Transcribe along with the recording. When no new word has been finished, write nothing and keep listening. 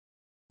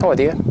Hi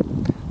there,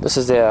 this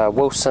is our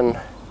Wilson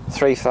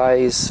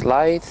 3-phase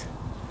lathe,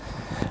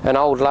 an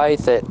old lathe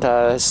that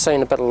has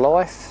seen a bit of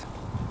life.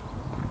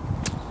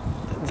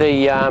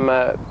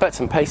 The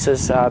bits and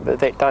pieces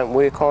that don't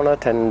work on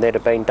it and that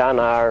have been done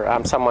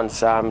are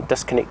someone's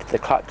disconnected the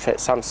clutch at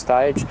some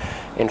stage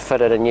and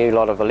fitted a new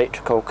lot of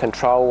electrical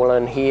control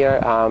in here,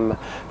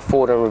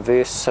 forward and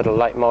reverse sort of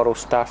late model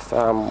stuff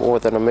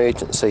with an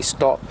emergency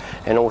stop,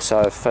 and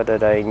also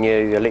fitted a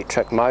new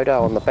electric motor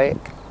on the back.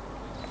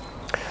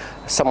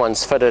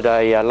 Someone's fitted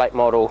a late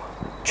model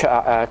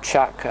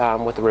chuck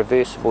with the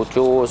reversible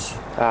jaws,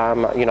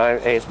 you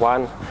know, as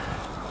one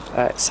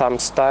at some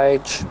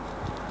stage.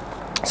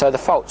 So the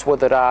faults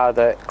with it are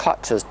the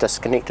clutch is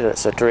disconnected,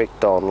 it's a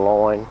direct on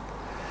line.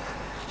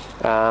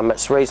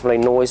 It's reasonably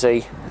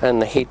noisy in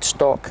the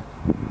headstock,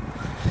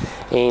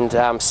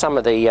 and some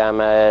of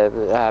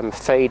the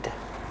feed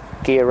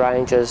gear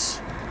ranges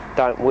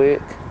don't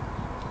work.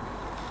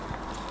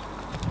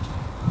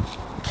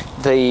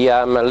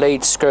 The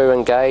lead screw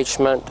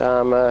engagement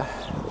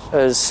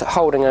is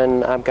holding in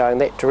going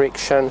that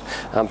direction,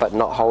 but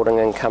not holding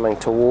in coming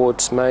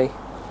towards me.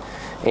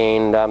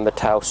 And the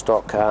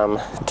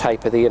tailstock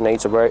taper there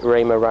needs a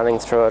reamer running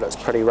through it. It's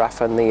pretty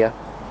rough in there.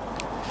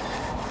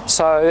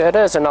 So it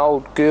is an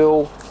old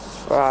girl.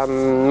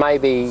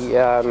 Maybe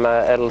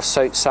it'll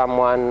suit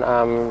someone,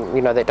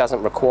 you know, that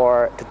doesn't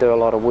require it to do a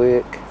lot of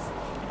work.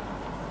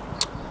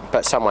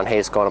 But someone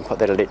has gone and put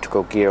that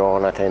electrical gear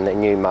on it and the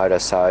new motor,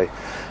 so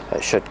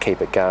it should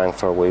keep it going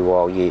for a wee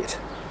while yet.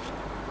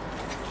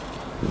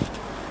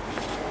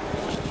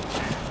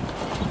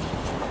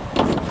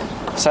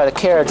 So the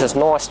carriage is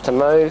nice to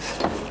move,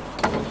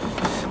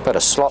 bit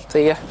of slop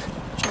there.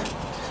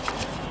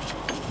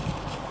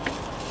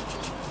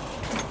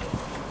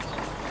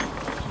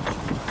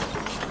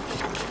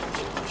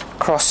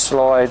 Cross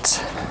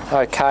slides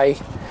okay,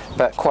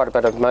 but quite a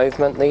bit of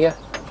movement there.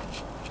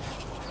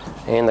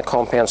 And the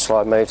compound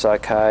slide moves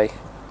okay,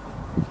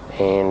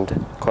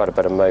 and quite a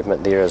bit of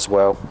movement there as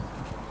well.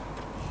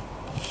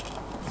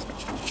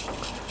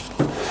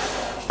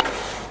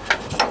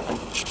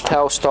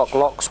 Tailstock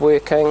lock's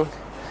working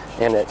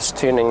and it's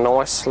turning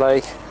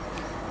nicely.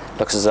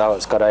 Looks as though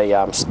it's got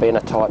a spanner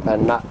type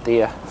nut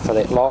there for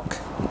that lock.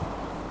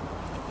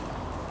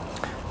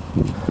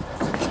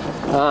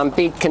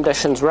 Bed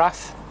conditions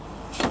rough.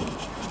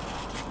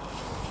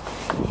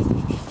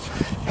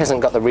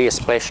 Hasn't got the rear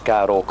splash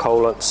guard or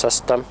coolant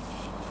system.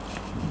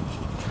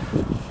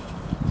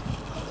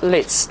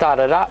 Let's start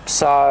it up.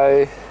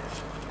 So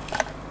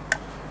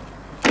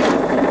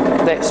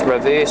that's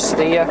reverse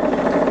there,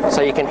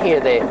 so you can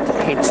hear that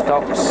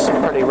headstock's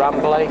pretty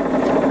rumbly.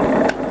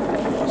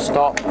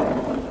 Stop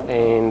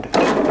and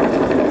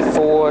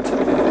forward.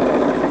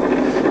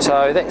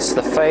 So that's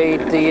the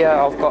feed there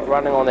I've got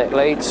running on that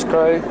lead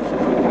screw.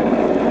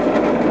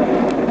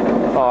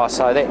 Oh,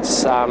 so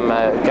that's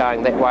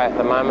going that way at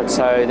the moment,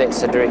 so that's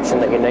the direction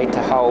that you need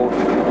to hold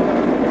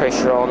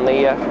pressure on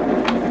there.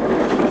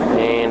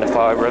 And if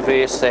I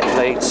reverse that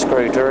lead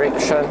screw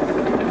direction,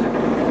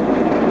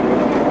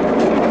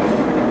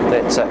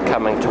 that's it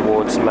coming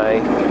towards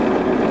me.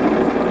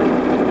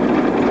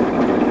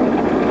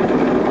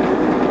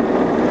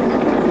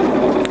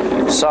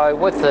 So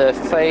with the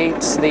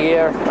feeds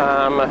there,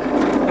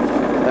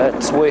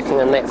 it's working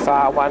in that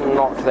far one,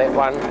 not that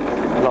one,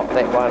 not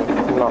that one,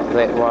 not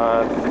that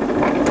one.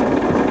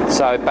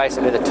 So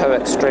basically the two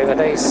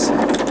extremities,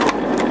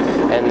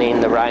 and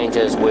then the range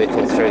is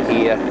working through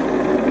here.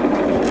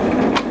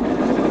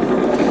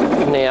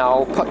 Now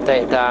I'll put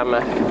that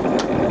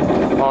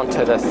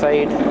onto the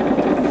feed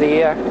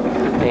there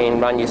and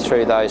run you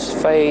through those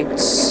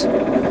feeds.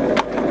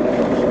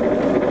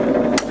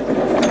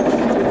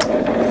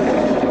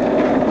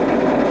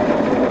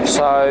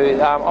 So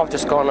I've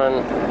just gone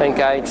and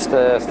engaged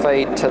the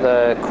feed to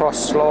the cross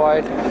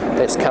slide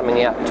that's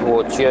coming out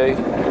towards you.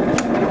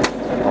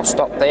 I'll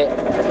stop that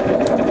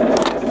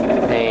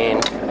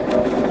and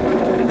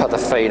put the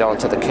feed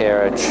onto the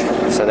carriage,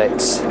 so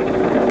that's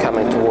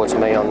coming towards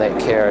me on that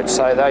carriage.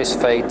 So those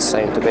feeds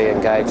seem to be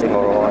engaging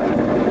alright.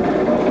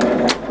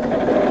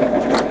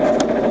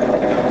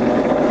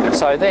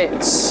 So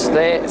that's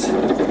that.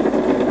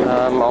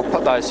 I'll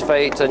put those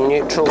feeds in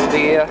neutral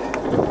there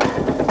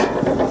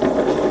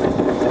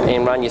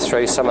and run you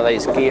through some of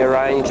these gear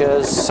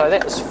ranges. So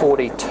that's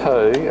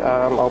 42.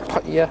 I'll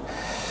put you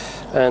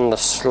in the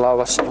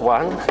slowest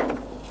one,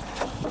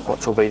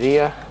 which will be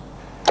there.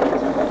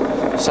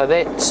 So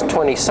that's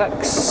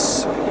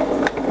 26.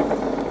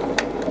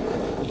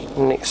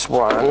 Next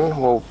one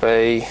will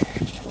be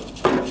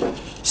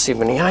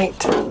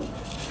 78. I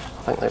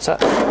think that's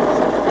it.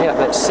 Yeah,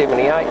 that's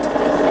 78.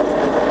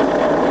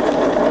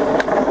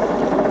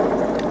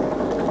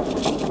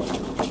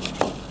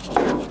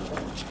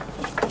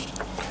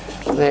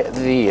 That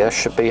there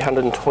should be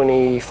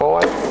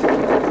 125.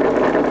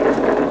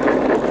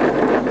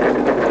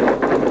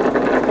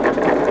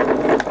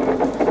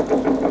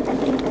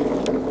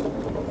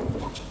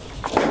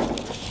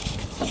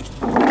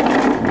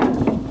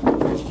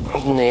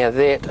 Now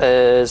that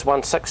is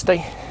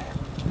 160.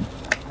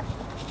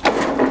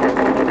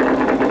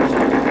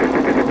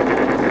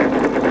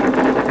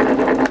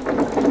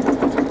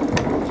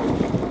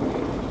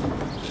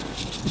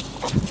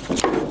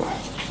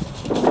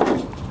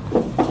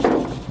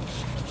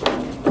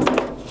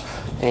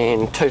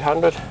 and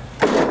 200.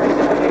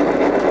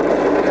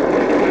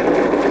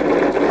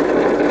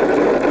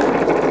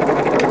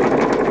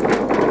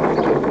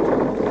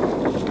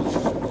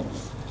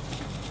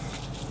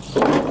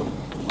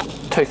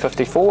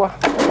 $254.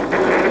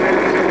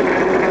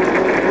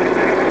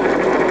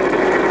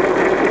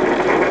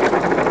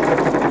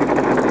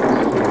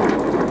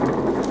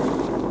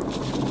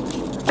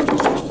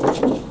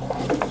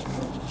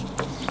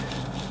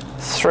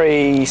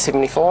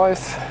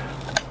 $375.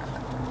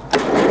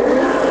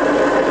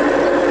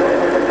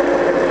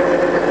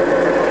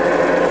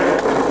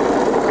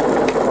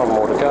 One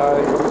more to go.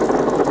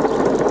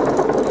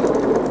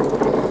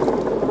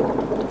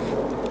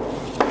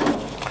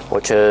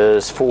 Which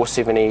is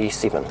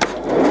 $477.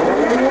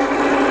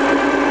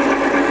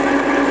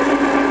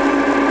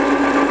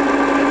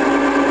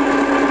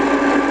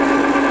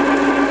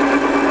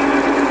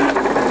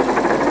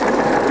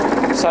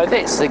 So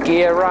that's the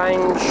gear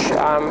range.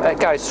 It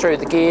goes through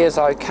the gears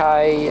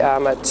okay.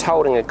 It's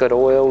holding a good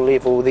oil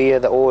level there.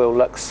 The oil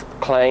looks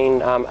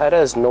clean. It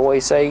is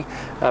noisy,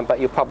 but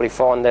you'll probably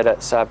find that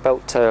it's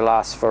built to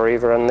last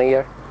forever in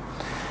there.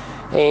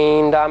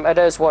 And it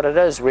is what it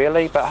is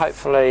really, but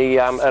hopefully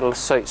it'll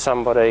suit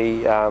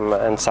somebody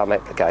in some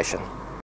application.